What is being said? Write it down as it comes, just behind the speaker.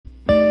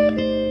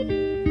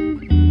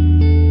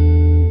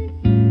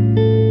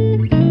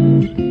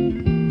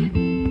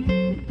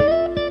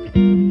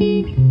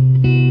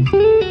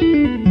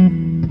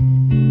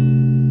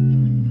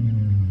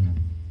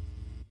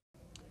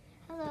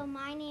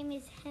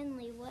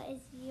Henley. What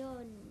is your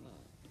name?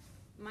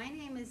 My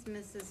name is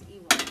Mrs.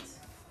 Ewalt.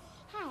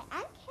 Hi,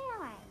 I'm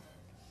Caroline.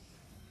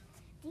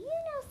 Do you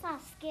know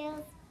soft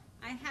skills?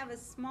 I have a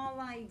small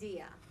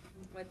idea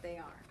what they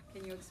are.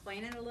 Can you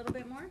explain it a little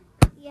bit more?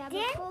 Yeah,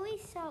 before we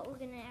start, we're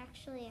going to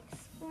actually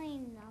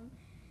explain them.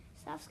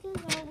 Soft skills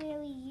are where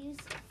we use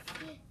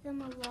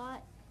them a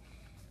lot,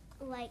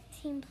 like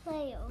team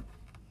player.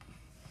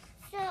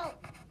 So,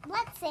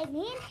 let's say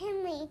me and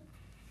Henley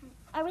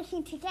are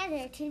working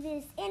together to do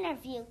this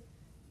interview,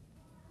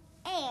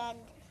 and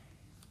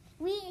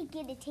we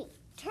get to take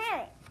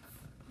turns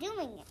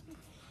doing it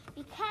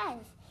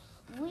because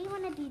we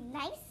want to be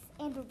nice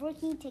and we're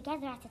working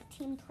together as a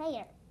team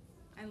player.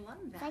 I love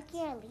that. It's like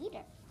you're a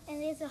leader.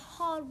 And there's a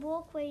hard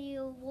work where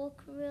you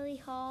work really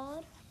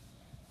hard.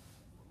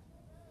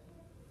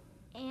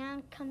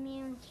 And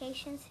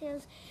communication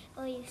skills,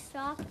 where you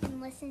stop and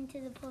listen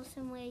to the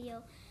person where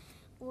you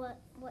what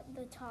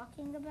they're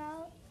talking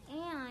about.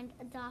 And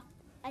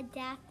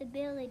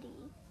adaptability,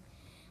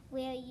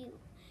 where you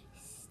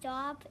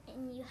stop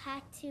and you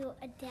have to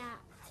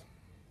adapt.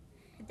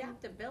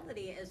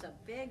 Adaptability is a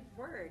big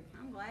word.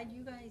 I'm glad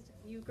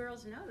you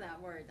girls know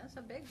that word. That's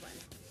a big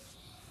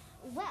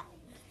one. Well,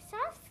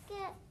 soft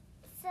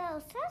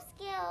skills,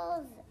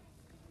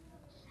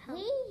 we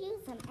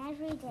use them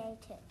every day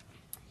too.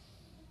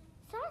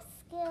 Soft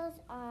skills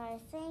are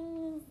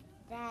things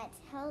that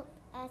help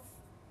us.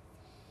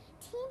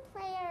 Team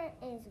player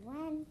is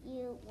when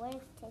you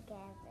work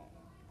together.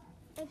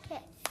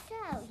 Okay,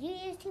 so you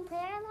use team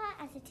player a lot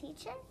as a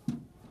teacher?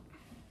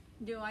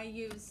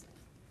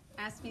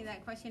 Ask me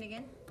that question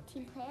again?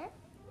 Team player?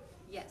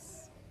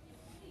 Yes.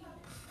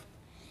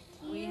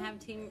 We have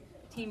team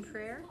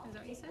prayer, is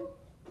that what you said?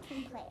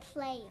 Team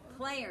player.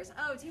 Players.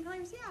 Oh, team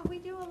players, yeah, we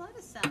do a lot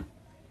of stuff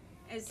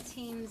as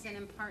teams and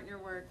in partner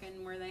work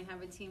and where they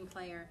have a team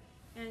player.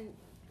 And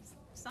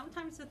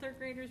sometimes the third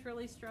graders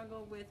really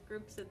struggle with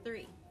groups of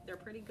 3. They're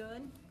pretty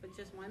good with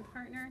just one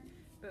partner,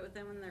 but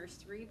then when there's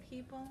 3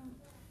 people,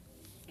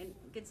 it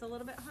gets a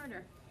little bit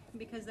harder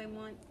because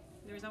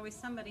there's always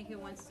somebody who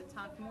wants to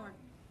talk more.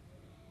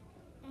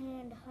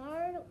 And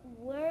hard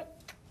work.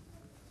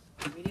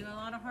 We do a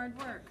lot of hard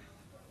work.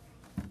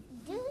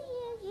 Do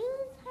you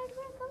use hard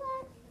work a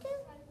lot too?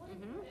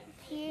 Mm-hmm.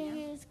 Do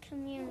you use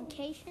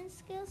communication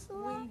skills a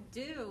lot? We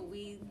do.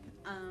 We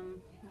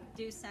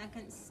do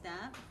second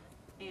step,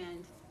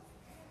 and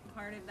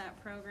part of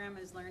that program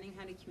is learning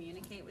how to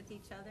communicate with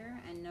each other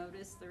and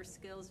notice their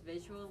skills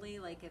visually,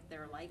 like if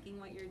they're liking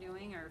what you're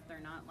doing or if they're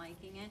not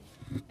liking it,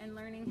 and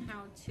learning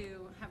how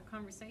to have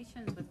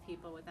conversations with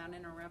people without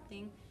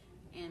interrupting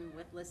and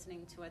with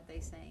listening to what they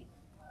say,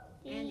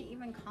 and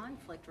even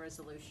conflict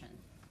resolution.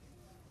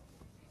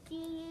 Do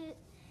you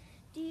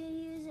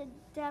use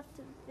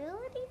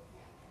adaptability?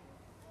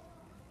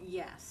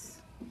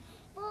 Yes.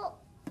 Well,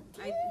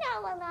 do you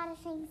know a lot of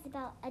things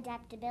about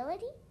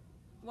adaptability?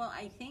 Well,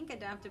 I think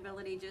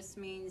adaptability just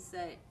means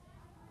that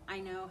I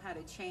know how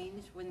to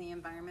change when the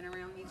environment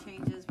around me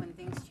changes. When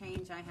things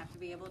change, I have to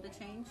be able to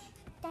change.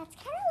 That's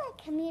kind of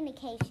like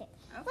communication.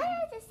 Okay. What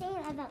are the same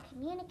about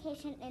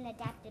communication and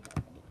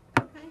adaptability?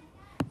 Okay.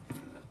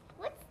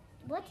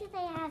 What do they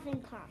have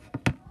in common?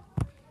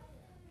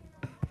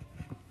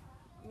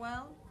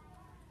 Well,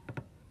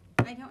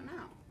 I don't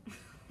know.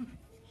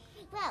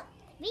 Well,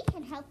 we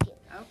can help you.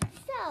 Okay.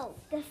 So,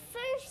 the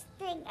first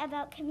thing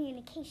about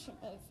communication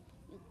is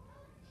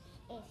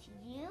if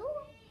you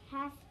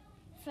have,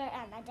 for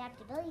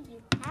adaptability,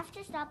 you have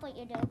to stop what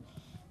you're doing,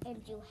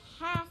 and you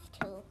have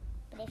to,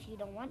 but if you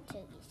don't want to,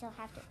 you still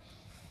have to.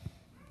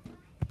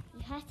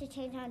 You have to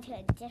change on to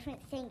a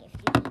different thing if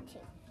you need to.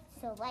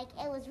 So, like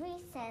it was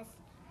recess,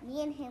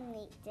 me and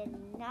Henley did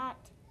not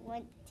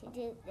want to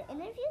do the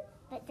interview,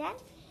 but then,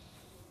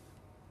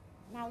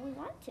 now we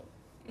want to.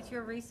 It's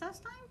your recess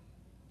time?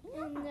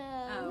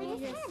 No, We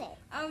just had it.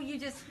 Oh, you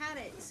just had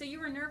it. So you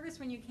were nervous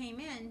when you came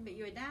in, but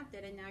you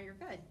adapted, and now you're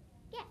good.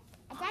 Yeah,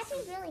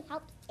 adapting really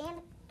helps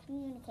and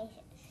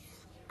communication.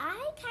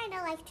 I kind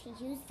of like to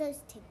use those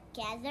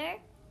together,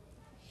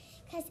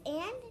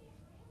 and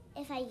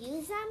if I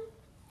use them,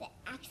 they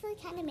actually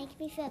kind of make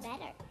me feel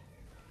better.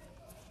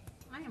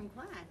 I am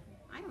glad.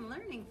 I am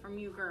learning from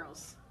you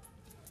girls.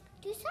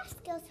 Do soft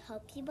skills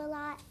help you a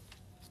lot?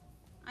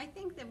 I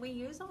think that we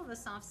use all the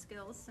soft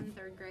skills in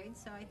 3rd grade,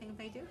 so I think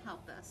they do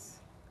help us.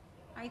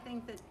 I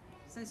think that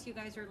since you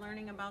guys are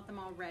learning about them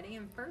already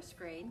in 1st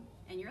grade,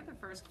 and you're the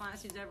first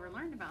class who's ever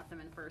learned about them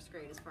in 1st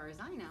grade as far as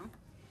I know,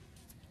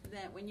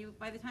 that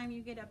by the time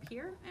you get up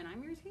here and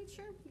I'm your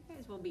teacher, you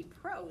guys will be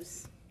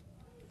pros.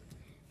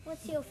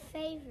 What's your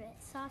favorite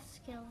soft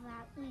skill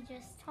that we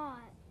just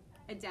taught?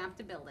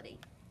 Adaptability.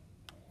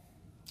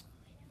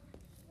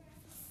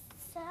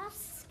 Soft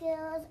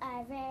skills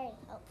are very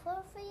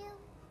helpful for you.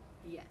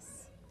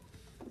 Yes.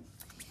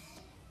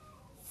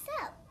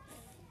 So,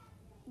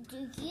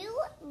 do you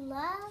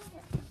love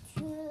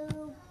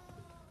to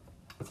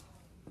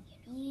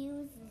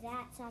use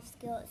that soft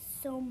skill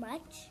so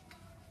much?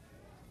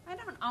 I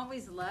don't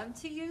always love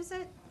to use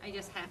it. I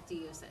just have to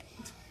use it.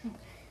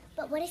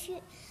 But what if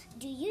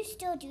do you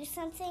still do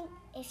something?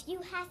 If you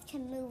have to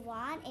move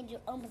on and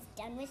you're almost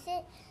done with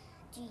it,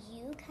 do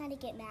you kind of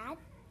get mad?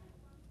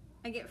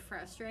 I get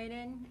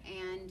frustrated,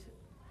 and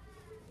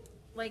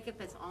like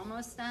if it's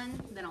almost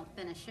done, then I'll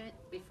finish it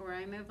before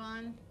I move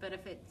on. But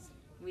if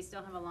we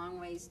still have a long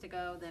ways to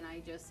go, then I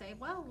just say,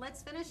 well,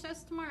 let's finish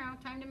this tomorrow.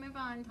 Time to move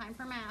on. Time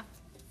for math.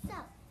 So,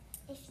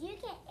 if you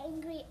get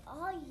angry,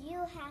 all you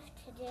have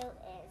to do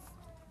is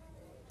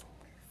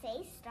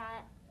say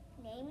stop,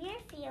 name your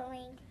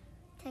feeling.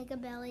 Take a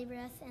belly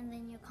breath and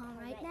then you're calm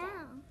right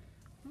down.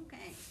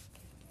 Okay.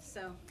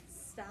 So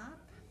stop,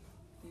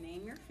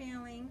 name your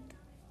feeling,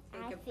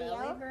 take I a feel.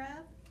 belly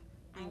breath,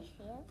 I and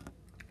feel.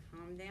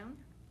 calm down.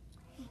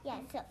 Yeah,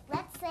 so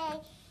let's say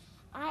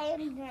I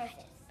am nervous.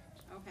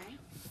 Okay.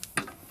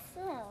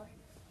 So,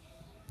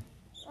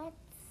 let's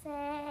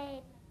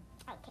say,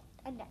 okay,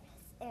 I'm nervous.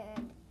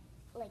 And,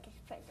 like,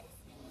 for this,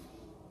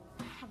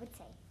 I would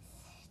say,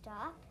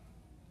 stop,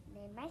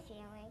 name my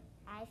feeling,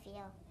 I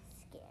feel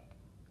scared.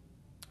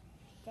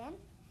 Then,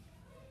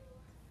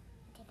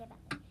 take it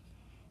back.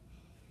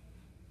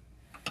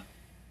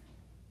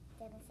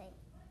 Then I say,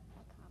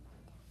 I calm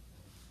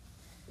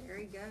down.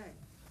 Very good.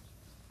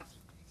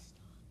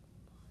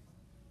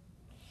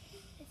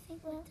 I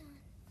think we're done.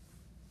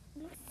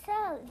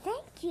 So,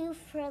 thank you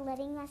for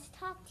letting us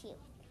talk to you.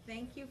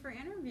 Thank you for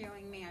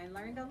interviewing me. I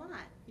learned a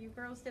lot. You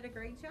girls did a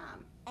great job.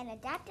 And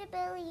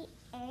adaptability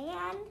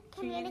and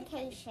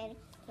communication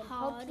can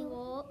help Hard you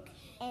work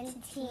and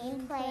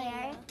team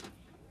player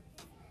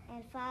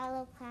and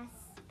follow class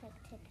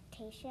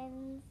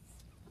expectations.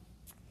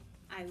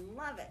 I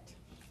love it.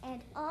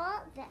 And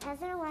all the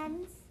other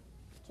ones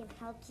can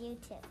help you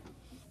too.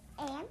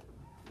 And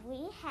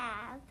we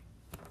have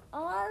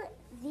all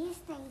these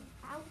things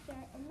out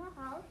there in the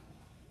house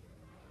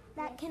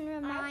That can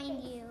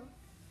remind you.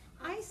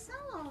 I sell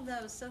all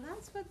those, so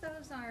that's what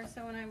those are.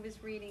 So when I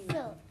was reading So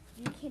them.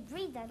 you can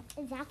read them,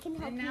 and that can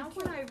help And you now too.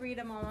 when I read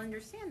them, I'll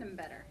understand them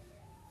better.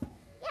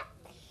 Yeah.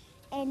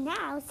 And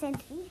now,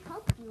 since we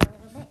helped you a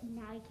little bit,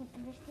 now you can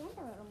understand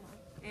a little more.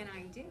 And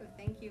I do.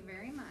 Thank you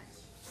very much.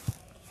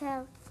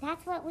 So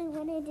that's what we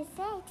wanted to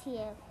say to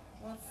you.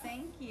 Well,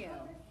 thank you.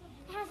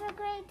 Have a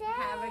great day.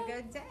 Have a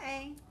good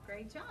day.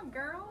 Great job,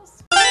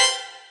 girls.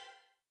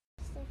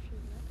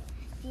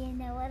 Do you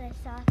know what a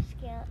soft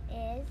skill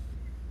is?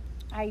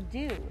 I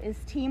do. Is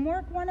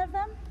teamwork one of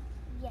them?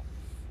 Yes.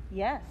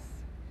 Yes.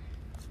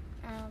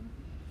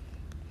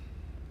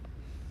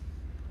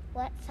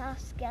 What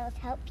soft skills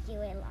help you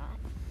a lot?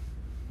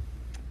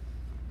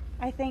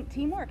 I think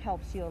teamwork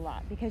helps you a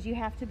lot because you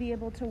have to be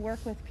able to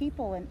work with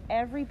people in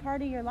every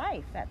part of your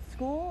life, at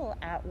school,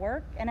 at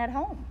work, and at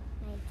home.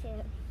 Mine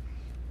too.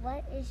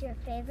 What is your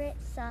favorite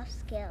soft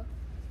skill?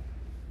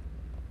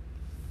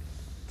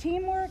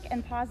 Teamwork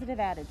and positive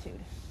attitude.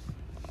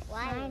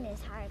 Mine is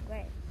hard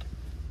work.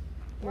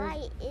 Why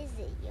is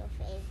it your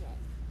favorite?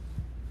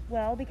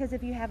 Well, because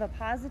if you have a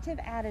positive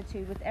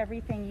attitude with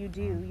everything you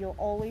do, you'll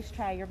always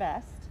try your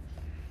best.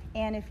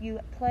 And if you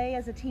play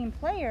as a team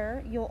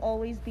player, you'll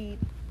always be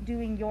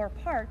doing your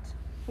part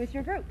with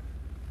your group.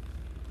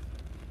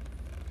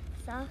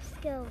 Soft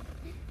skills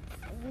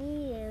we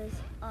use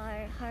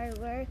are hard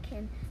work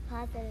and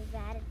positive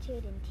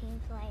attitude and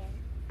team player.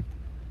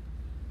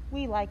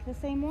 We like the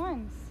same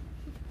ones.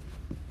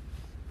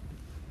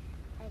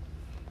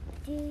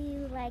 Do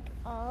you like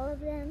all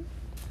of them?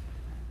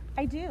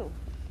 I do.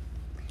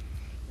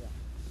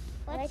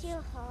 What's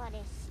your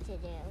hardest to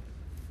do?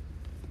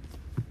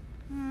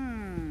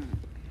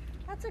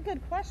 That's a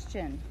good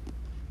question.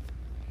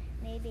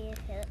 Maybe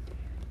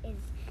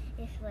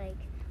if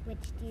which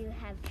do you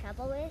have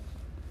trouble with?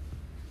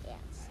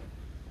 Yes.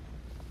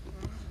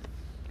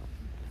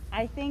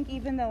 I think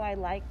even though I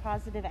like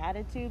positive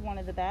attitude, one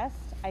of the best,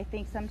 I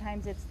think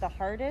sometimes it's the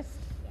hardest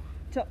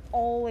to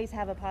always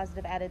have a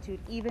positive attitude,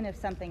 even if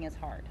something is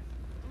hard.